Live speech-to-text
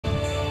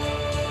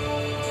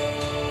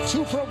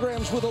Two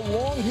programs with a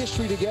long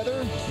history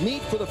together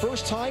meet for the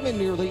first time in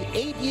nearly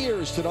 8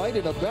 years tonight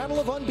in a battle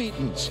of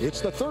unbeatens. It's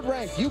the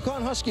third-ranked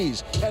UConn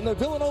Huskies and the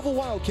Villanova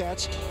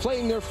Wildcats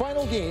playing their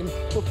final game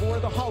before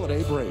the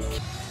holiday break.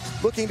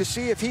 Looking to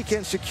see if he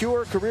can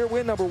secure career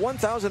win number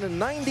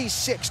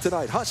 1,096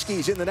 tonight.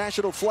 Huskies in the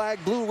national flag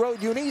blue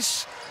road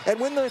unis and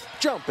win the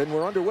jump, and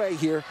we're underway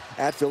here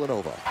at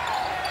Villanova.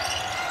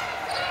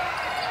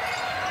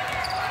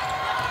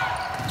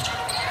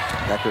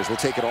 Beckers will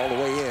take it all the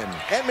way in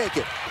and make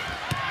it.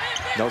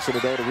 Nelson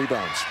Adota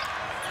rebounds.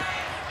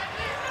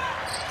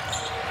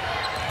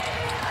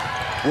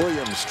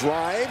 Williams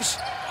drives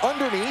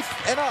underneath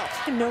and up.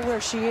 You know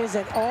where she is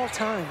at all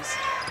times.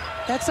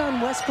 That's on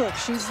Westbrook.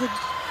 She's the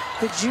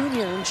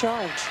junior in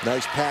charge.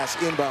 Nice pass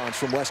inbounds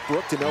from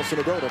Westbrook to Nelson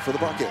Adota for the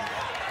bucket.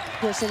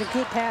 Yes, and a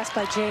good pass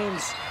by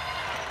James.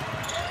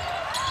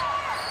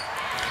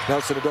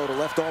 Nelson Adota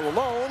left all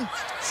alone.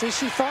 See,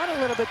 she thought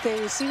a little bit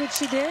there. You see what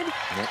she did?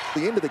 At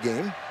the end of the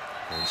game.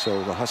 And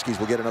so the Huskies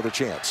will get another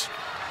chance.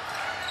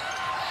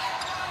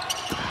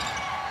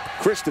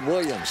 Kristen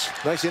Williams,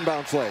 nice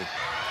inbound play.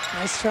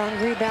 Nice strong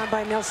rebound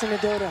by Nelson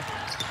Adota.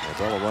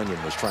 Bella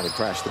Runyon was trying to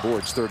crash the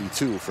boards,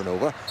 32 for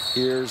Nova.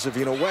 Here's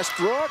Avina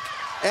Westbrook,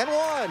 and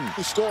one.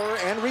 Scorer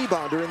and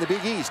rebounder in the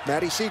Big East,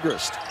 Maddie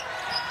Siegrist.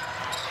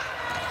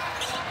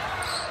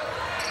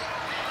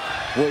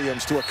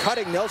 Williams to a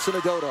cutting Nelson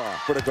Adota.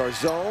 For the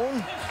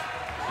Garzone.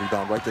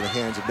 Rebound right to the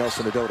hands of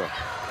Nelson Adota.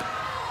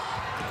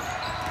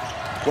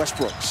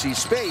 Westbrook sees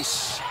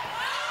space.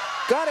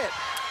 Got it.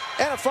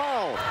 And a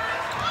foul.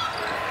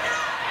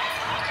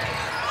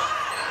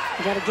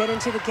 You got to get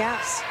into the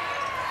gaps.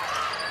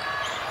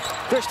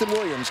 Kristen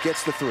Williams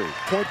gets the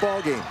three-point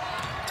ball game.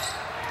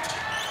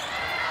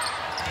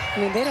 I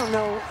mean, they don't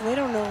know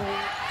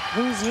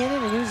who's in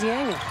it and who's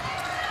yang it.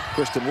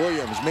 Kristen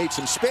Williams made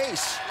some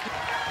space.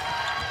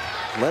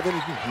 11,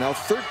 now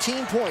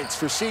 13 points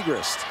for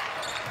Siegrist.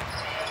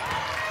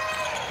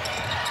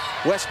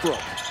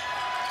 Westbrook.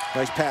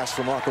 Nice pass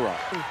from Akara.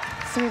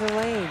 Through the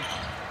lane.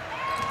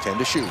 10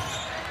 to shoot.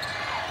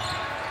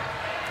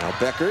 Now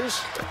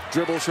Beckers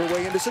dribbles her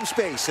way into some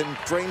space and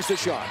drains the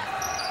shot.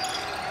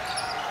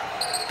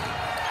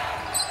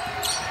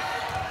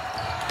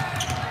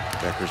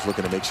 Beckers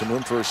looking to make some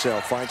room for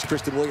herself. Finds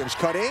Kristen Williams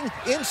cutting.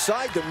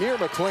 Inside Demir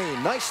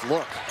McLean. Nice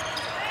look.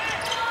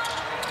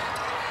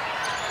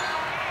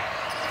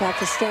 Back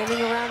to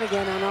standing around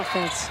again on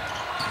offense.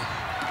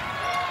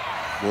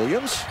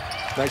 Williams.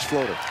 Nice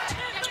floater.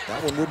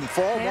 That one wouldn't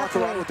fall.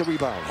 Akara with the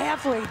rebound.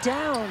 Halfway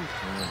down.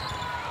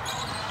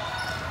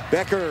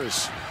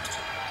 Beckers.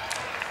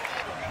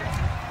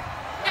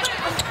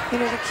 You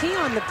know, the key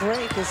on the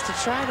break is to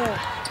try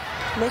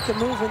to make a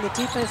move when the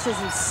defense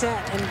isn't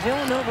set. And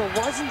Villanova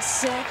wasn't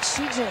set.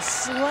 She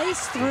just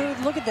sliced through.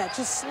 Look at that.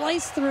 Just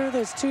sliced through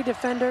those two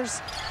defenders.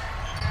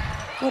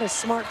 What a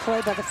smart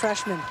play by the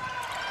freshman.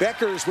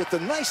 Beckers with the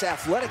nice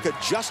athletic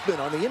adjustment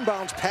on the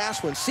inbounds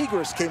pass when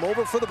Siegrist came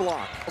over for the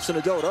block. Nelson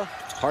Adota,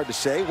 hard to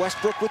say.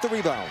 Westbrook with the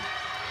rebound.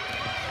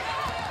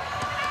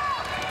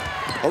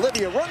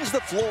 Olivia runs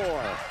the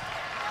floor.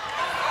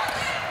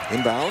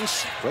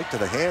 Inbounds right to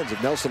the hands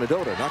of Nelson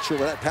Adota. Not sure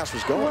where that pass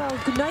was going. Well,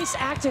 nice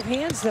active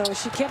hands, though.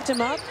 She kept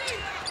him up.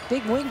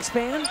 Big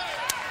wingspan.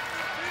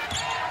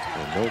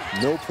 And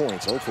no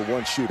points. 0 for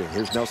 1 shooting.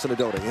 Here's Nelson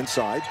Adota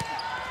inside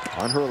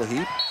on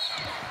Herlihy.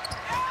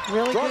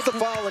 Really draws the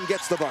foul and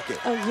gets the bucket.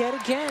 Oh, yet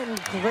again.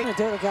 Great.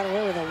 Adota got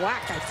away with a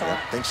whack, I thought.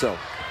 Yeah, I think so.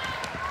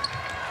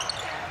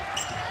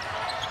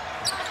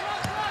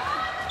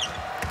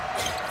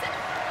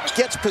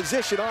 Gets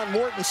position on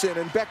Mortensen,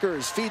 and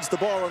Beckers feeds the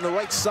ball on the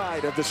right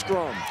side of the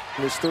scrum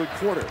in his third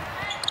quarter.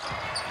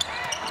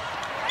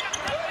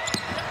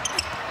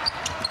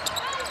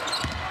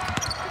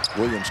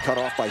 Williams cut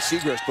off by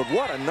Siegrist, but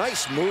what a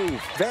nice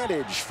move.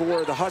 Advantage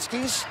for the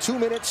Huskies. 2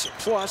 minutes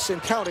plus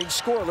and counting,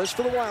 scoreless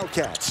for the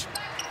Wildcats.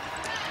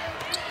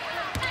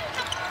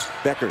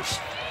 Beckers.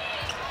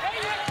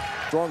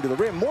 Strong to the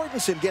rim.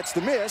 Mortensen gets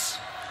the miss.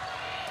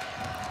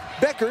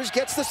 Beckers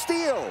gets the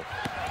steal.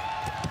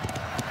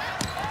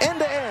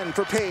 End-to-end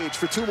for Page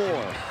for 2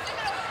 more.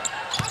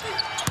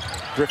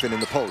 Griffin in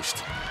the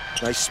post.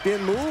 Nice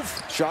spin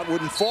move. Shot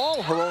wouldn't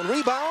fall. Her own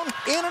rebound.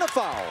 In and a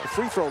foul.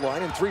 Free throw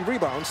line and 3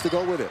 rebounds to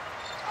go with it.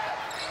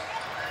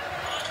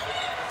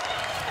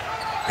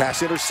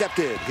 Pass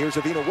intercepted. Here's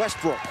Avina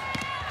Westbrook.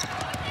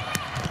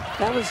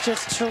 That was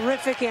just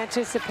terrific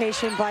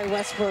anticipation by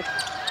Westbrook.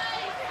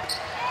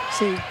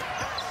 See,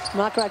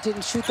 Akara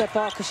didn't shoot that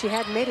ball because she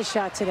hadn't made a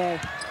shot today.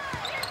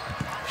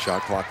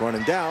 Shot clock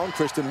running down.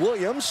 Kristen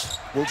Williams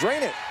will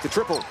drain it to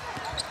triple.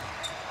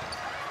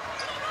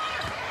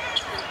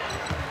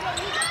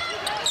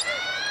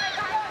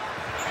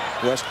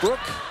 Westbrook,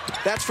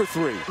 that's for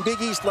 3. Big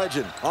East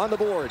legend on the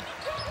board.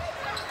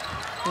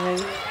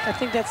 And I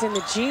think that's in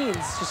the genes.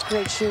 Just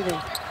great shooting.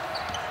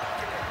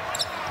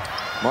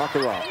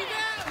 Akara.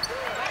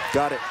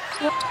 Got it.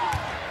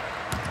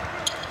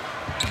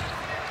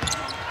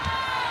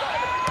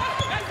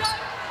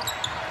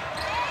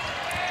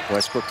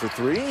 Westbrook for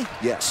 3.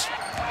 Yes.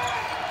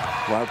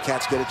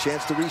 Wildcats get a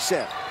chance to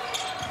reset.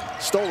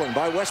 Stolen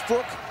by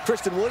Westbrook.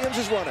 Kristen Williams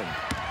is running.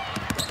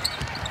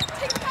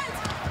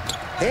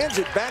 Hands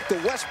it back to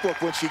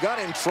Westbrook when she got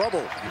in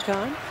trouble.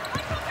 UConn.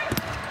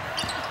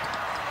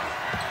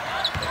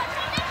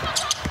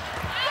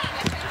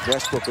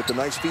 Westbrook with the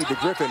nice feed to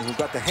Griffin, who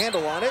got the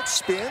handle on it.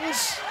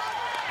 Spins.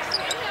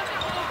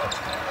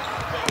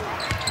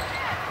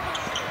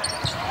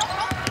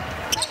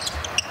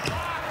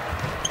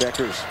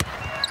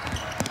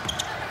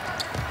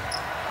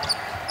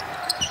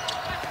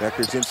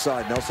 Beckers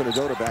inside. Nelson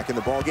Adota back in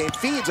the ballgame.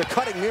 Feeds a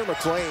cutting near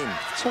McLean.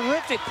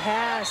 Terrific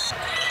pass.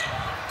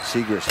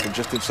 Segrist from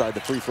just inside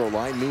the free throw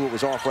line. Knew it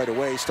was off right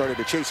away. Started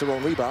to chase her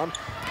own rebound.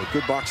 But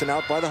good boxing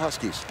out by the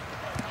Huskies.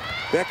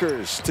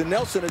 Beckers to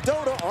Nelson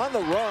Adota on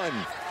the run.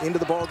 Into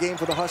the ballgame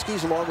for the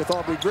Huskies along with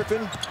Aubrey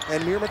Griffin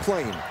and Mir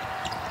McLean.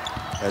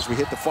 As we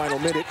hit the final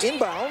minute,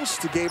 inbounds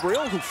to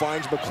Gabriel, who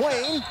finds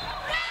McLean,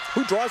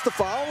 who draws the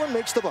foul and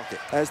makes the bucket.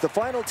 As the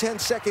final 10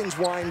 seconds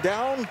wind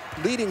down,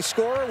 leading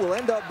scorer will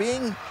end up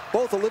being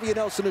both Olivia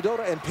Nelson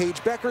Adota and Paige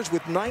Beckers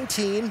with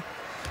 19.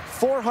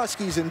 4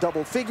 Huskies in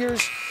double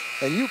figures,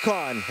 and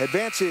UConn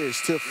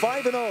advances to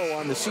 5-0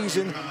 on the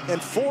season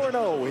and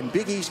 4-0 in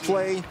Big East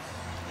play.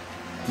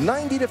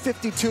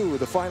 90-52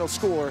 the final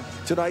score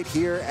tonight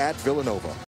here at Villanova.